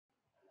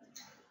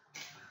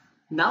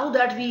Now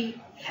that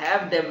we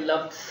have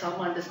developed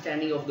some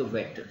understanding of the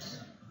vectors,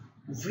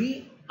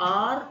 we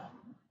are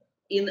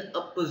in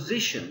a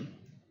position,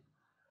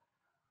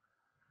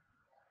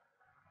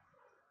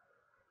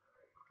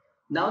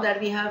 now that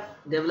we have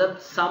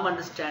developed some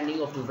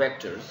understanding of the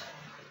vectors,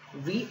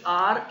 we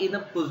are in a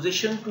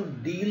position to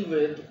deal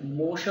with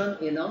motion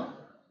in a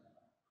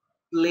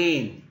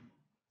plane.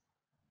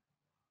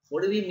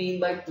 What do we mean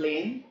by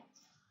plane?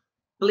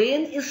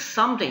 Plane is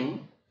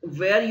something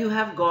where you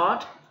have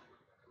got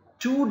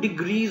 2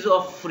 degrees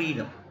of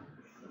freedom,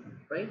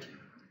 right?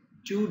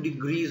 2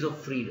 degrees of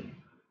freedom.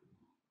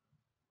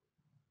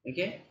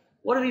 Okay,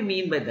 what do we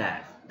mean by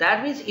that?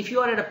 That means if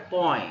you are at a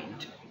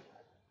point,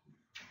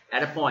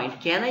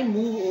 can I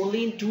move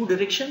only in 2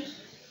 directions?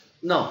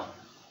 No,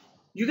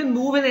 you can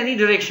move in any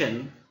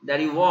direction that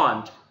you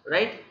want,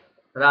 right?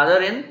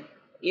 Rather in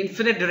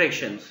infinite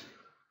directions.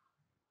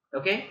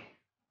 Okay,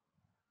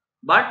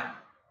 but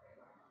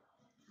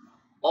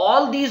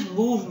all these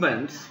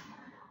movements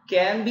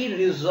can be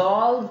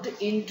resolved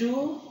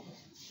into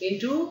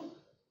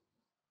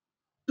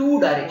 2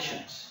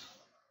 directions.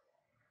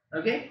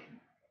 Okay,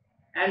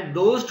 and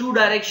those 2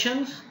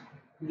 directions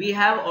we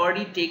have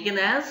already taken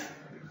as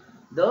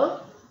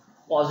the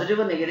positive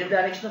or negative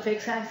direction of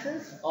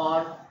x-axis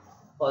or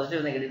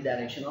positive or negative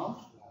direction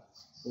of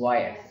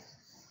y-axis.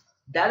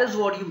 That is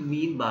what you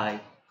mean by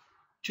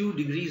 2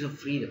 degrees of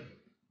freedom,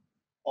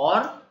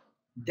 or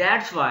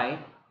that's why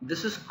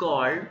this is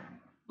called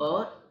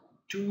a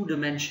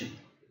two-dimensional.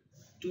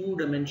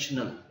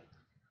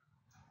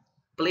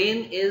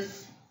 Plane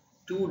is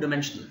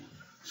two-dimensional.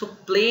 So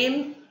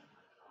plane,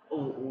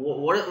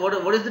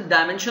 what is the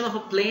dimension of a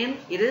plane?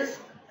 It is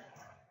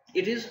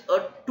a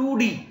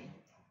 2D,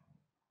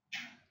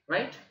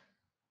 right?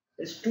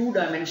 It's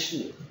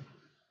two-dimensional.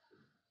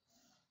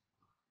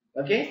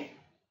 Okay,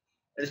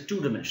 it's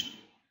two-dimensional.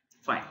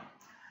 Fine.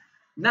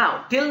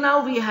 Now, till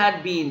now we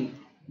had been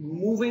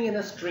moving in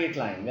a straight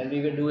line. When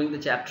we were doing the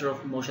chapter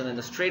of motion in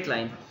a straight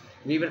line,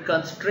 we were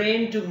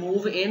constrained to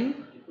move in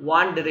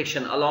one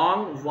direction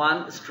along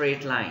one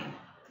straight line.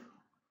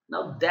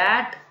 Now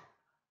that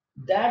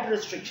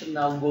restriction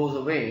now goes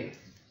away,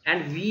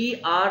 and we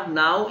are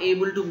now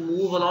able to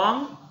move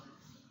along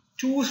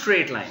 2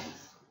 straight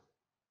lines.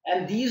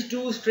 And these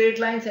 2 straight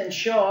lines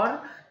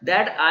ensure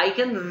that I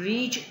can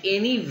reach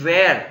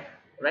anywhere,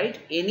 right?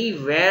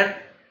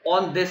 Anywhere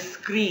on this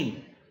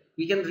screen.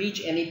 We can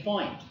reach any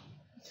point.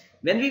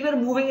 When we were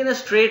moving in a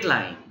straight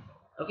line,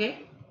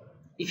 okay,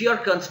 if you are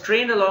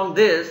constrained along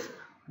this,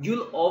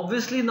 you'll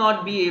obviously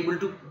not be able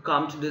to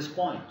come to this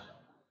point,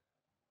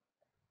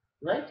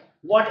 right?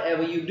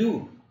 Whatever you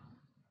do.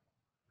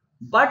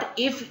 But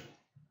if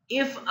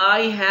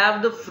I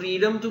have the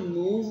freedom to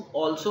move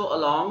also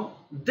along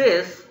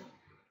this,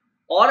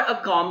 or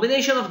a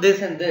combination of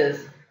this and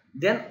this,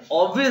 then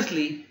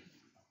obviously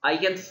I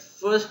can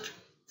first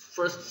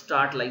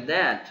start like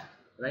that,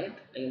 right?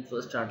 I can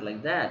first start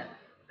like that,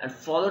 and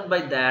followed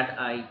by that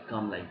I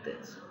come like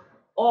this,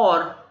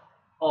 or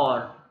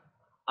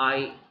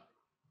I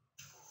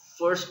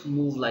first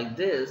move like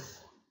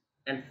this,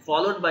 and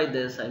followed by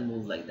this I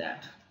move like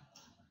that.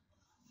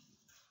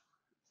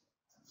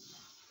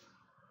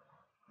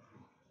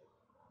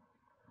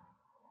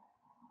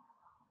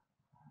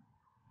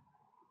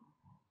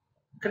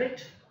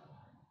 Correct?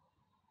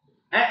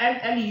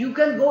 And you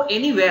can go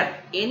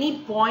anywhere, any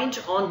point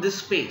on this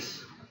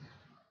space.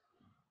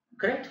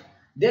 Correct?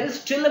 There is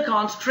still a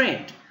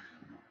constraint.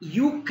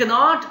 You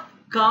cannot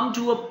come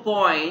to a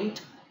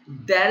point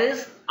that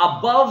is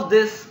above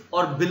this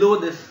or below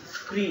this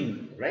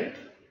screen, right?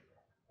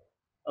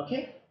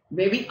 Okay,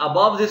 maybe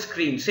above this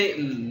screen, say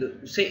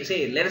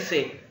let us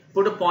say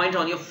put a point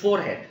on your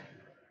forehead.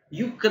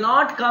 You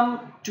cannot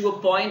come to a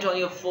point on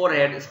your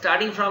forehead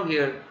starting from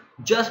here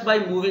just by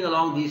moving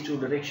along these 2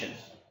 directions.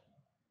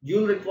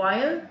 You'll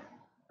require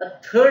a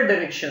third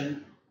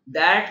direction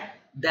that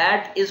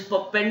is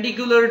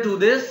perpendicular to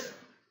this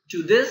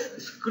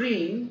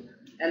screen,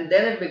 and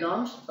then it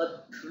becomes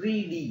a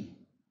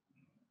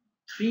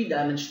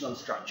 3-dimensional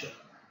structure,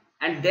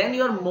 and then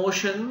your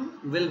motion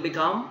will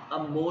become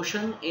a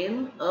motion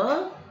in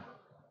a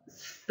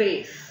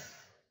space.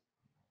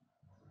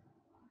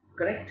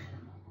 Correct?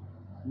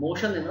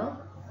 Motion in a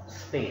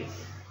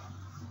space,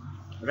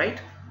 right?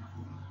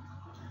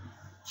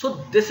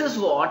 So this is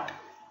what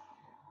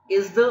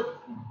is the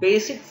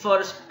basic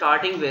for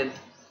starting with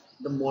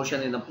the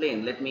motion in a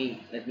plane. Let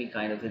me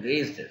kind of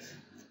erase this.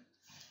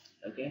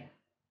 Okay,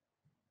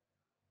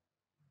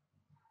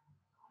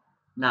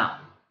 now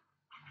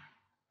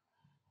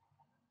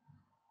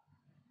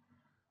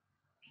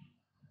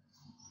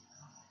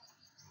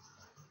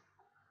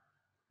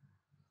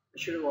I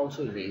should have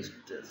also erased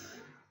this.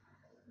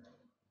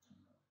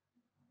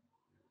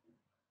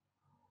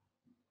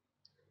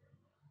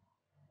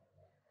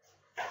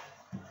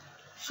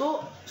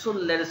 So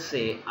let us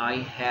say I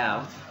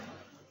have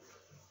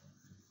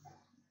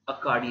a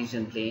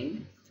Cartesian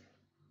plane,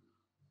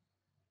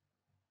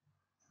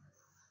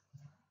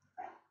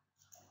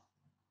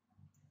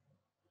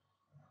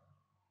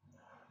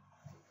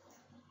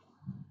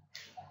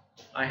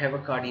 I have a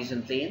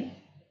Cartesian plane,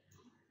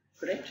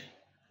 correct?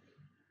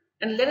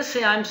 And let us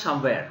say I'm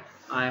somewhere.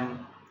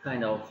 I'm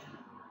kind of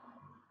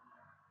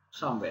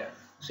somewhere.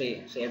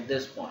 Say at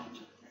this point.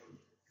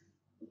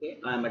 Okay,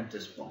 I'm at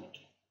this point.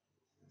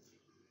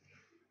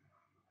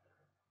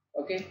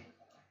 Okay.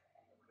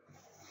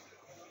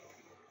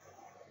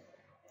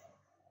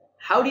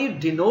 How do you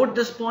denote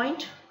this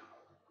point?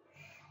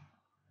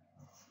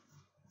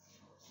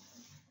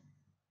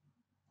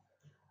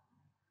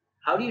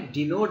 How do you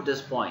denote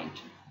this point?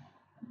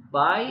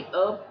 By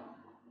a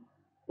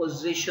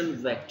position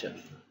vector.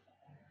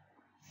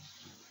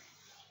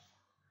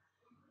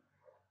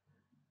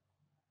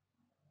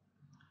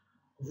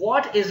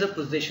 What is a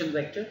position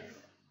vector?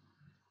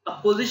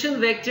 A position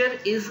vector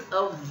is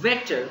a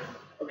vector,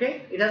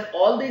 okay? It has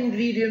all the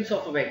ingredients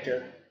of a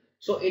vector.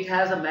 So it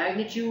has a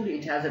magnitude,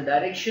 it has a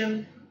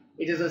direction,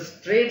 it is a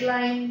straight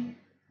line,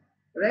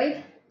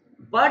 right?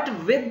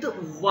 But with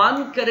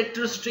one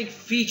characteristic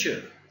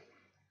feature.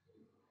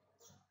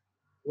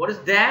 What is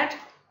that?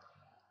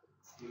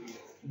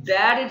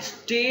 That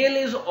its tail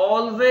is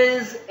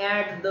always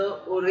at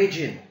the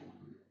origin,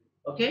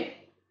 okay?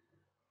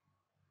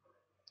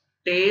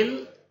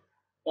 Tail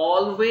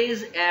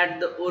always at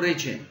the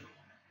origin,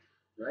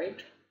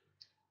 right?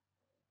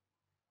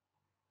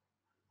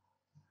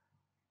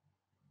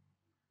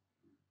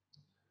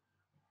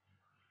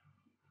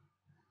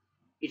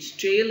 Its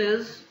tail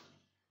is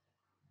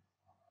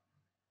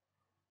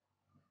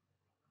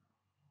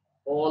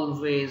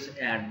always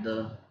at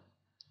the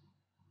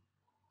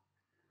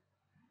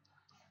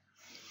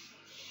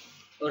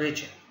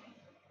origin.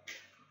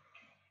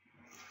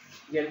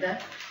 Get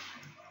that?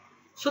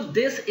 So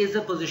this is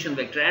a position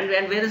vector, and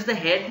where is the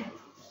head?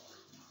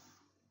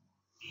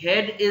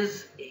 Head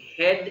is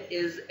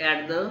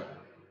at the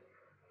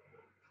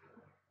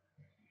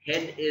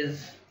head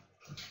is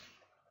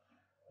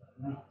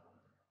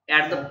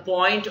at the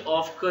point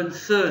of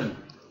concern.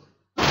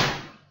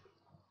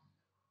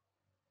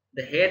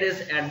 The head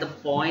is at the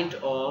point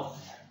of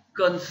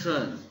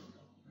concern.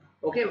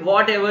 Okay,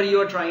 whatever you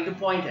are trying to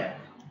point at.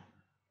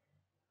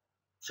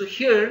 So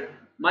here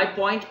my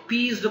point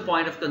P is the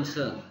point of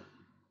concern.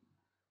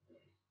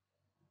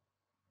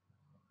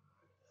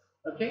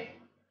 Okay,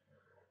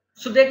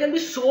 so there can be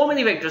so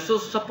many vectors. So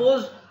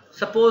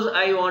suppose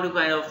I want to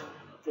kind of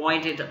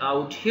point it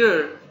out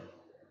here,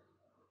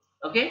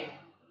 okay,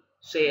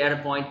 say at a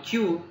point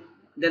Q,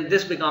 then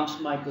this becomes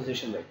my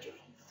position vector.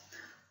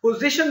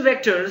 Position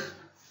vectors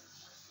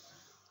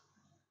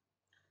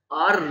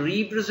are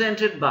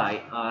represented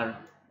by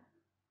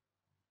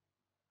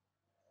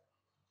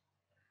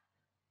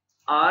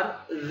are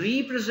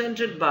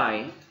represented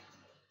by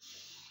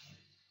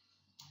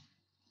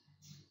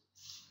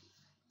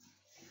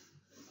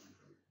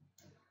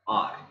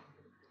R.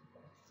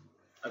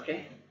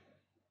 Okay,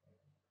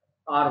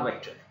 R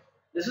vector.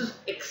 This is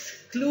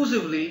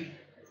exclusively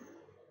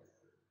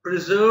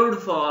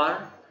preserved for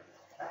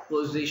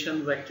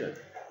position vector,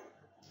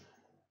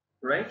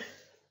 right?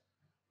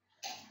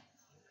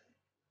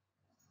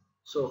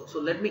 So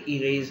let me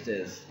erase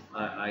this.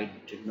 I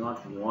did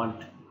not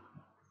want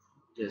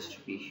this to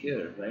be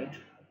here, right?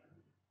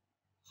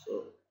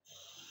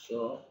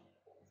 So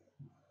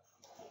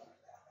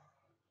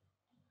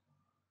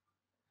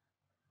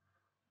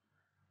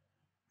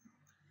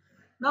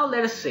now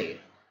let us say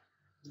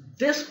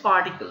this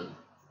particle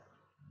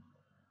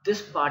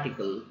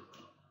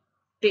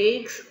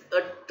takes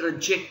a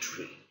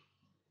trajectory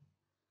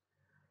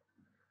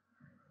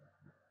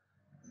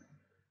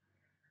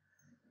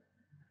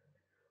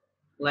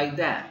like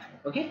that,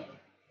 okay?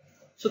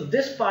 So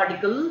this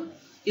particle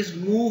is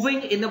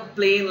moving in a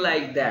plane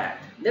like that.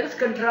 Let us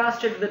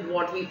contrast it with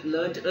what we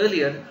learned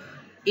earlier.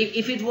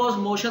 If it was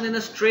motion in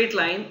a straight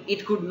line,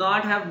 it could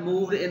not have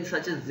moved in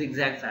such a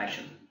zigzag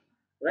fashion,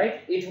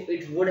 right?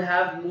 It would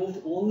have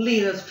moved only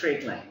in a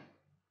straight line,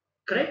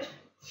 correct?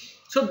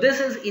 So this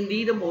is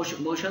indeed a the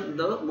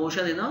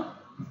motion in a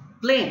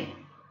plane,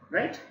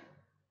 right?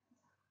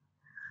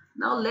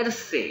 Now let us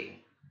say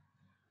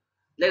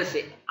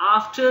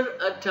after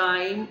a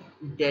time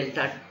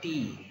delta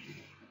t,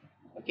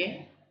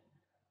 okay,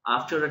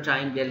 after a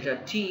time delta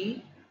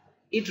t,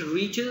 it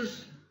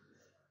reaches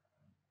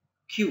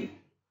Q,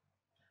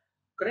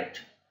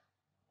 correct?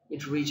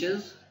 It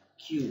reaches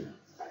Q.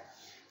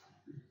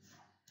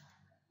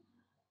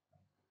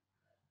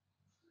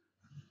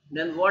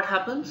 Then what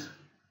happens?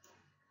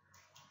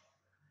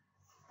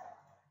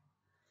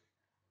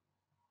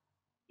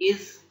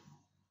 Is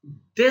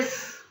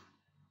this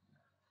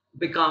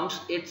becomes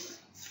its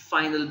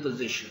final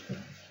position,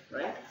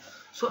 right?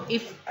 So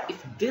if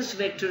this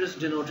vector is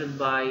denoted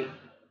by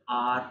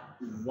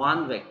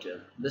R1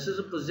 vector, this is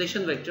a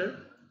position vector,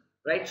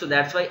 right? So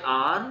that's why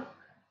R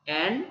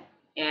and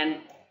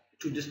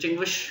to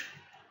distinguish,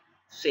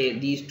 say,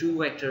 these two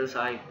vectors,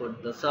 I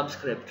put the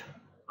subscript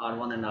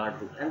R1 and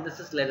R2, and this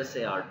is, let us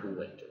say, R2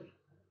 vector,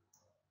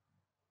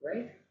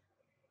 right?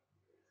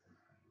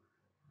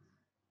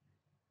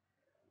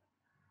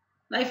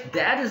 Now if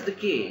that is the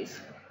case,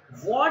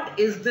 what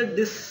is the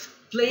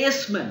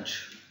displacement,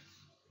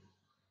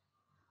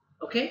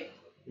 okay,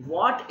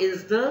 what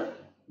is the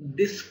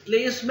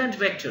displacement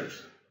vector?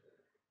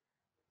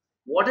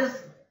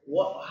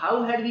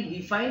 How had we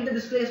defined the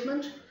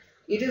displacement?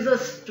 It is a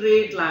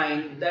straight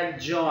line that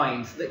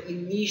joins the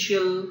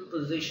initial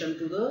position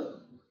to the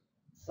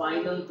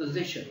final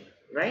position,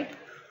 right?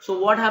 So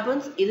what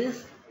happens? It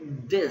is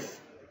this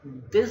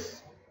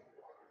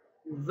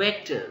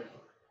vector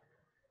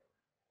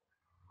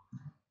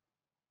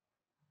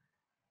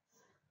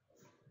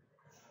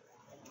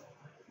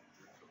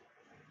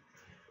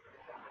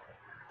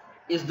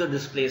is the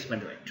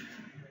displacement vector.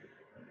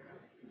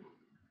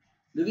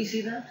 Do we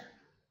see that?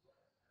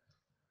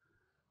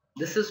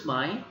 This is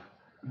my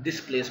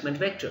displacement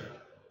vector.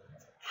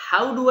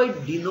 How do I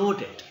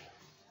denote it?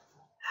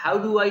 How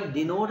do I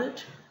denote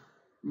it?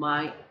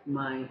 My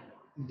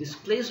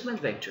displacement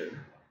vector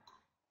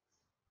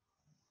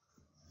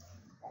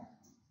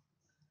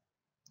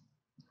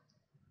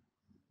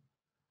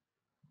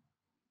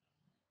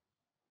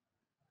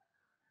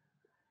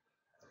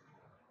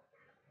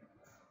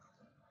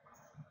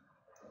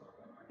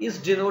is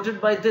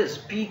denoted by this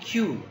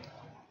PQ,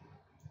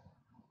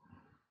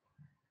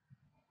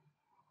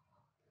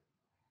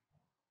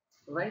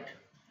 right?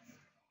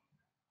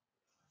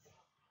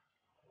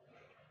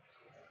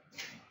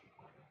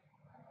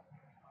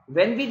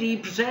 When we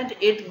represent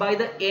it by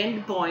the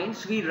end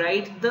points, we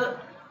write the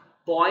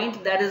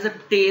point that is a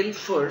tail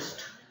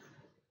first.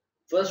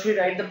 First we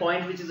write the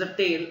point which is a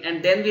tail,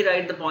 and then we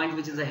write the point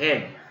which is a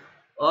head.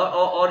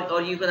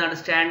 Or you can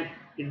understand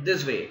it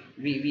this way.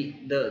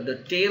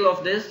 The tail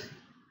of this,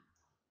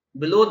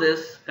 below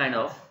this kind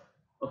of,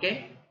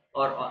 okay,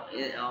 or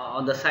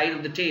on the side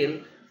of the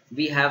tail,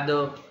 we have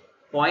the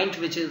point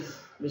which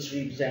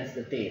represents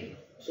the tail.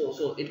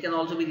 So it can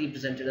also be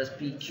represented as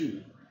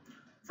PQ.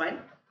 Fine.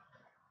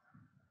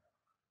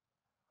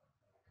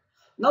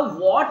 Now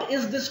what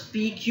is this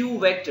PQ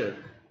vector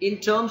in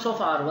terms of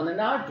R1 and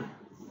R2?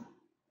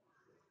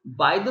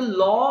 By the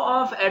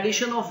law of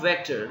addition of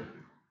vector,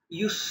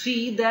 you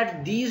see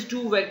that these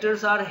two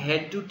vectors are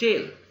head to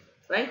tail,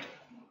 right?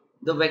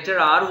 The vector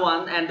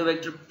R1 and the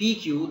vector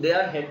PQ, they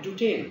are head to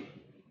tail.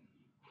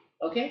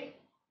 Okay?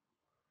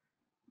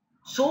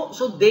 So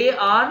they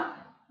are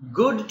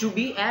good to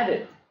be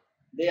added.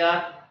 They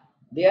are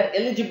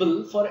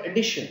eligible for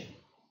addition.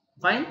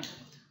 Fine?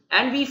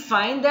 And we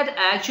find that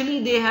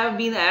actually they have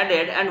been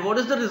added. And what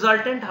is the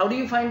resultant? How do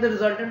you find the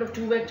resultant of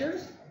two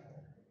vectors?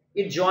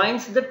 It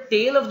joins the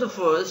tail of the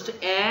first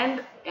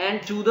and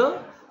to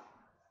the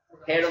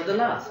head of the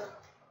last.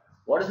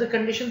 What is the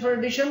condition for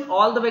addition?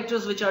 All the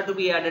vectors which are to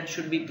be added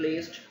should be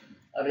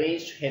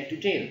arranged head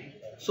to tail.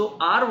 So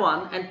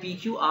R1 and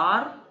PQ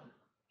are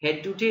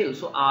head to tail.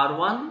 So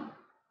R1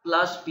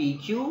 plus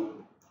PQ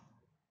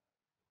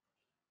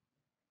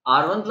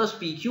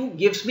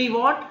gives me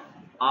what?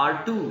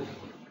 R2.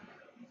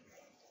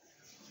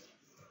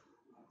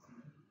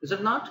 Is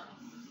it not?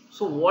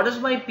 So what is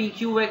my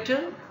PQ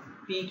vector?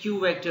 PQ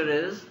vector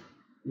is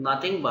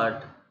nothing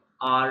but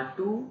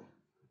R2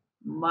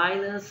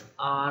 minus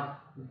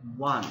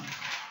R1,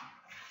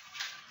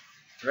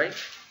 right?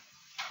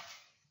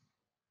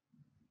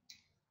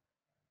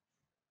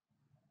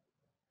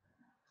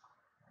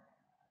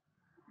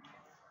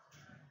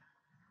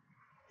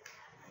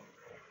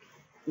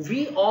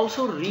 We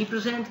also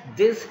represent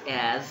this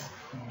as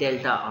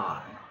delta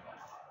R.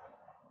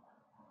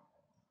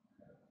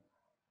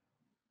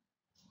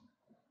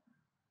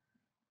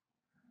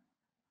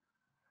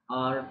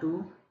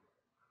 R2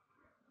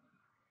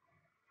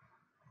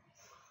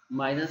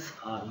 minus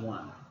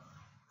R1.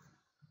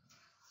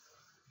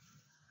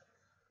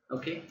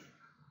 Okay,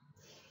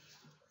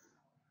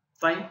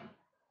 fine.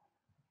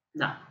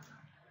 Now,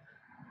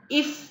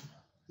 if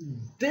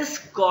this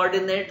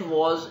coordinate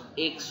was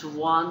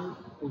x1,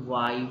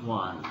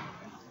 y1,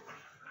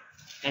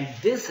 and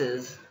this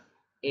is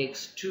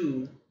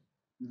x2,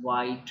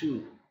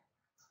 y2,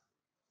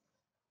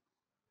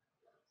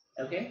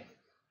 okay,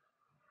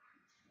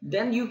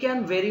 then you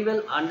can very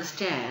well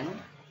understand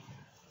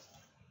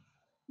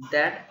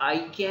that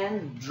I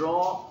can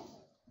draw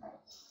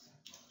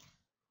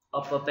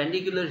a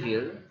perpendicular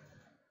here,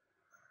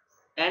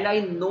 and I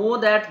know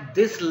that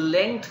this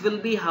length will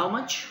be how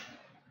much?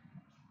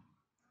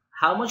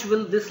 How much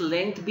will this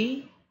length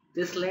be?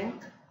 This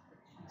length?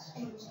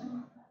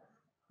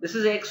 This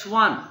is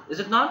x1, is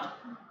it not?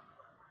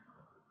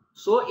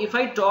 So if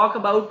I talk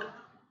about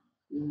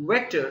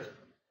vector,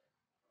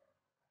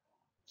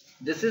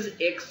 this is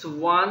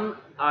x1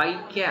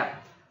 I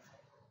cap,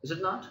 is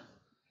it not?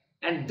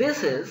 And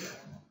this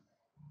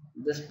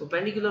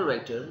perpendicular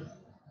vector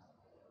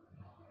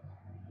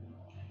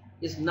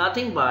is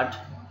nothing but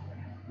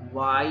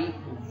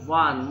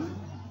y1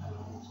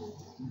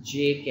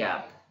 j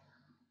cap.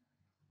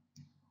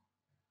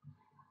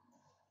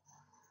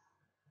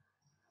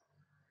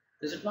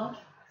 Is it not?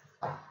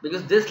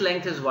 Because this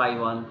length is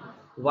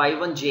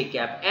y1 j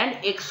cap, and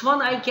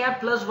x1 I cap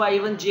plus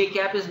y1 j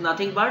cap is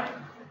nothing but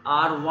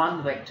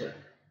r1 vector.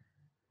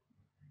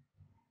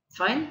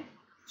 Fine.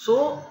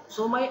 So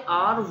my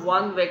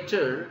r1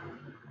 vector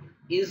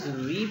is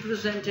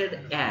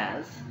represented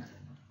as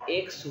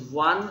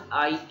x1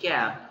 I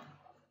cap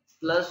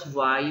plus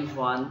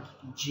y1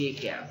 j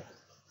cap.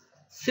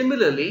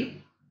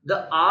 Similarly,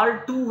 the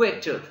R2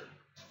 vector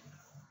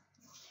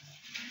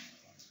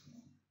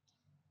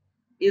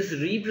is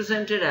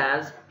represented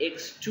as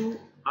x2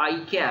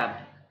 I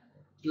cap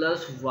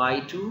plus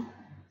y2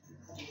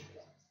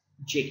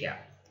 j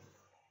cap.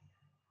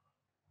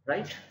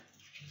 Right?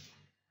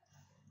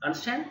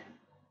 Understand?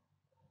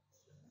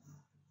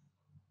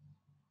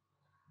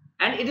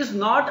 And it is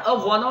not a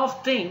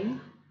one-off thing.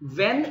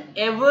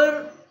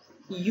 Whenever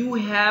you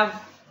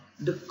have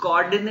the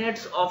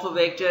coordinates of a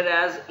vector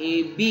as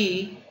a,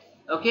 b,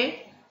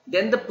 okay,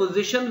 then the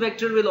position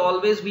vector will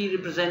always be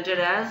represented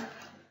as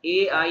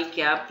a I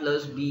cap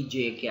plus b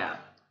j cap,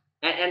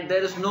 and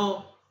there is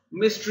no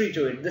mystery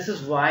to it. This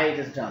is why it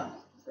is done,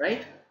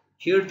 right?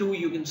 Here too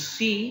you can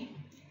see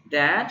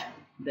that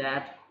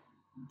that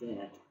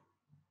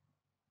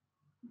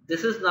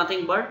this is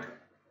nothing but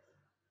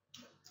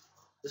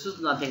this is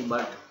nothing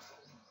but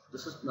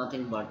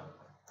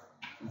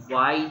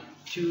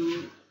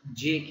y2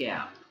 j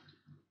cap,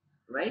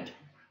 right?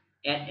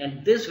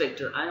 And this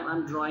vector,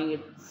 I'm drawing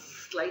it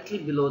slightly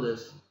below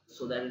this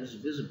so that it is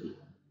visible.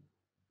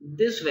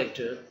 This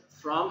vector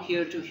from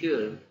here to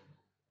here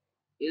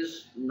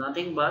is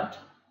nothing but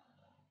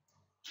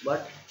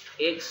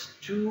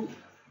x2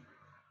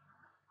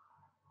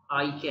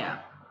 I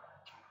cap.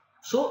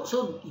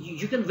 So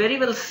you can very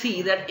well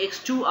see that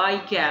x2 I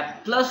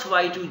cap plus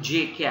y2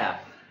 j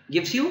cap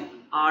gives you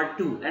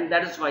R2, and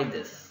that is why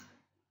this.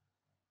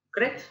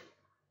 Correct?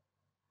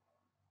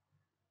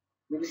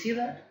 Did you see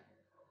that?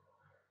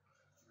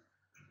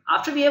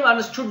 After we have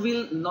understood,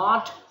 we'll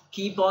not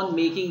keep on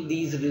making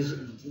these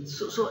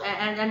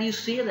and you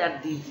say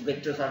that these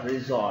vectors are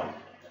resolved.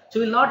 So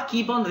we'll not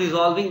keep on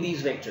resolving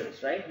these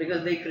vectors, right?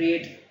 Because they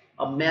create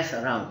a mess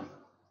around.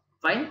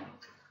 Fine?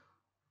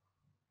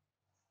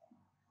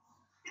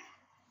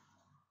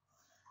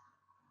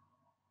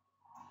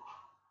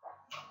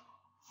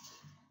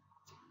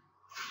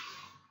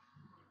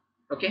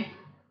 Okay.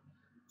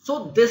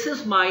 So this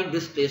is my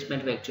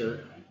displacement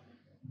vector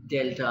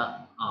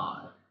delta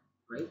r,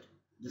 right?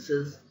 This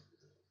is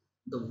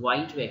the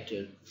white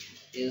vector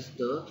is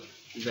the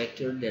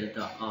vector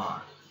delta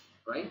r,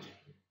 right?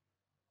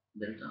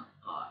 Delta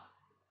r.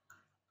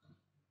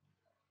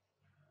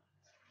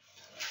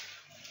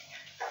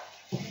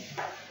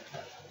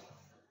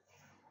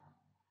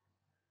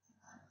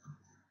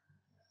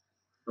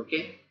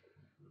 Okay.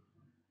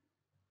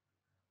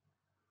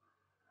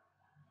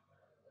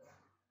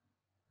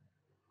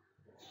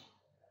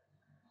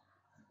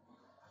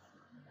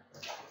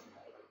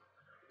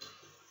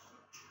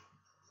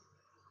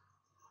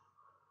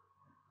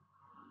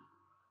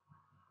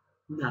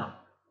 Now,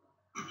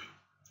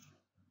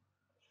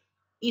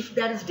 if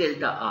that is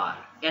delta r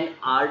and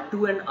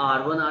r2 and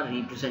r1 are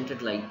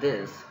represented like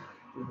this,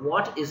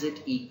 what is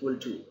it equal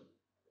to?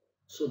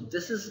 So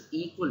this is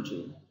equal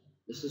to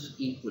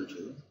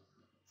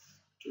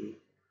to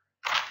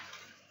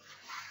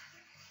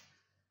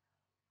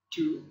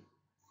to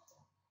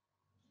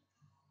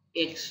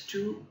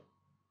x2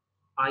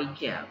 I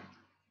cap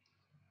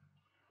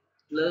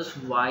plus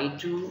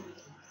y2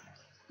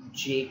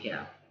 j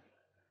cap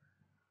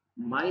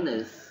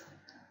minus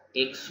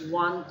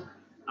x1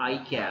 I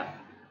cap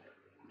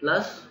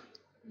plus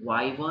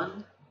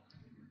y1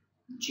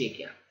 j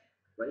cap,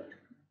 right?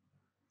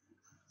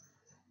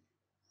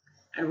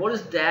 And what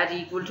is that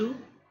equal to?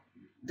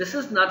 This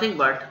is nothing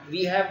but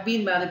we have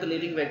been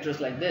manipulating vectors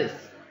like this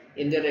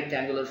in their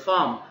rectangular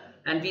form,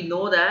 and we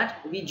know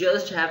that we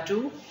just have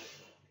to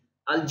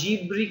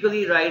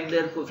algebraically write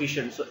their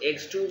coefficients. So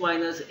x2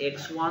 minus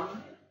x1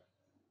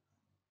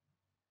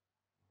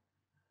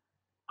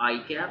 I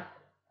cap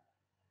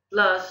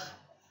plus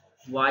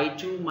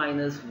y2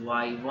 minus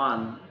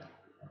y1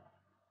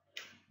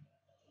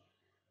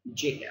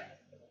 j cap,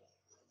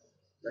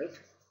 right?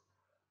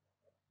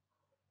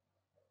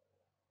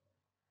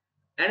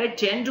 And I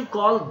tend to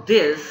call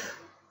this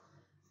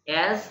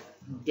as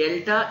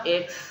delta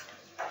x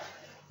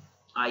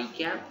I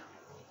cap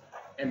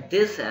and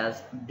this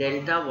as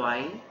delta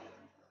y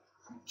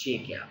j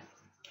cap,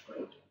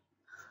 right?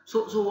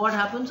 So what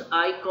happens?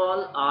 I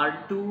call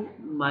R2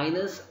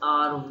 minus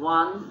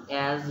R1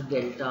 as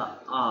delta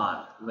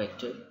R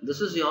vector.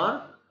 This is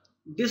your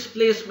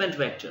displacement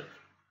vector.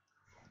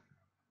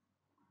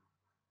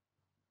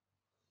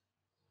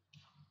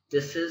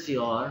 This is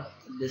your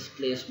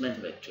displacement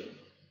vector.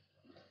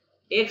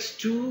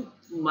 X2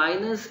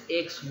 minus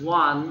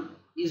X1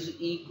 is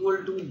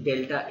equal to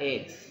delta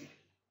X.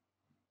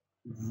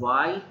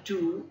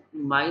 Y2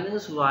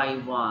 minus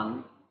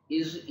Y1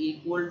 is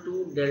equal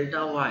to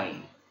delta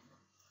Y.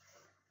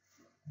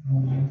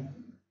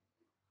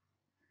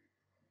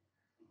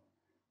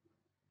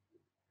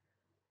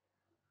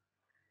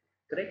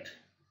 Correct?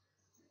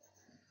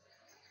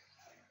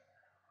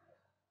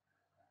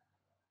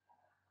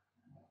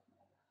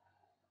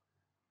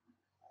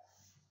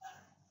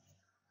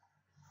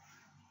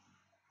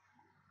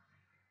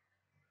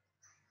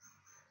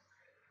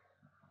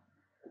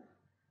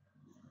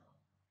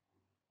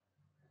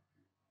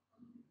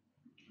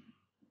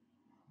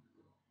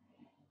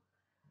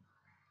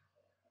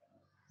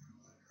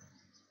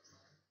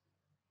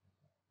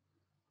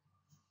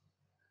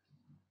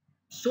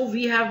 So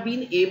we have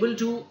been able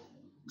to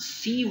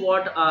see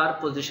what our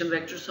position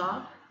vectors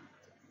are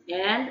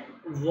and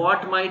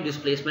what my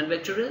displacement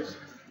vector is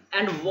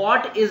and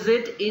what is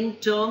it in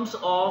terms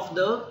of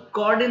the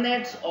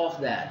coordinates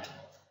of that.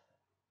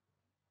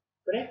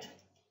 Correct?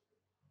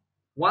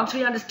 Once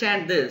we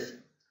understand this,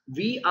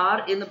 we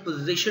are in a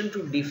position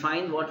to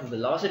define what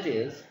velocity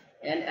is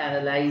and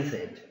analyze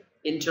it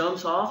in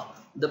terms of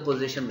the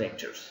position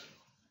vectors,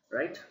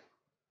 right?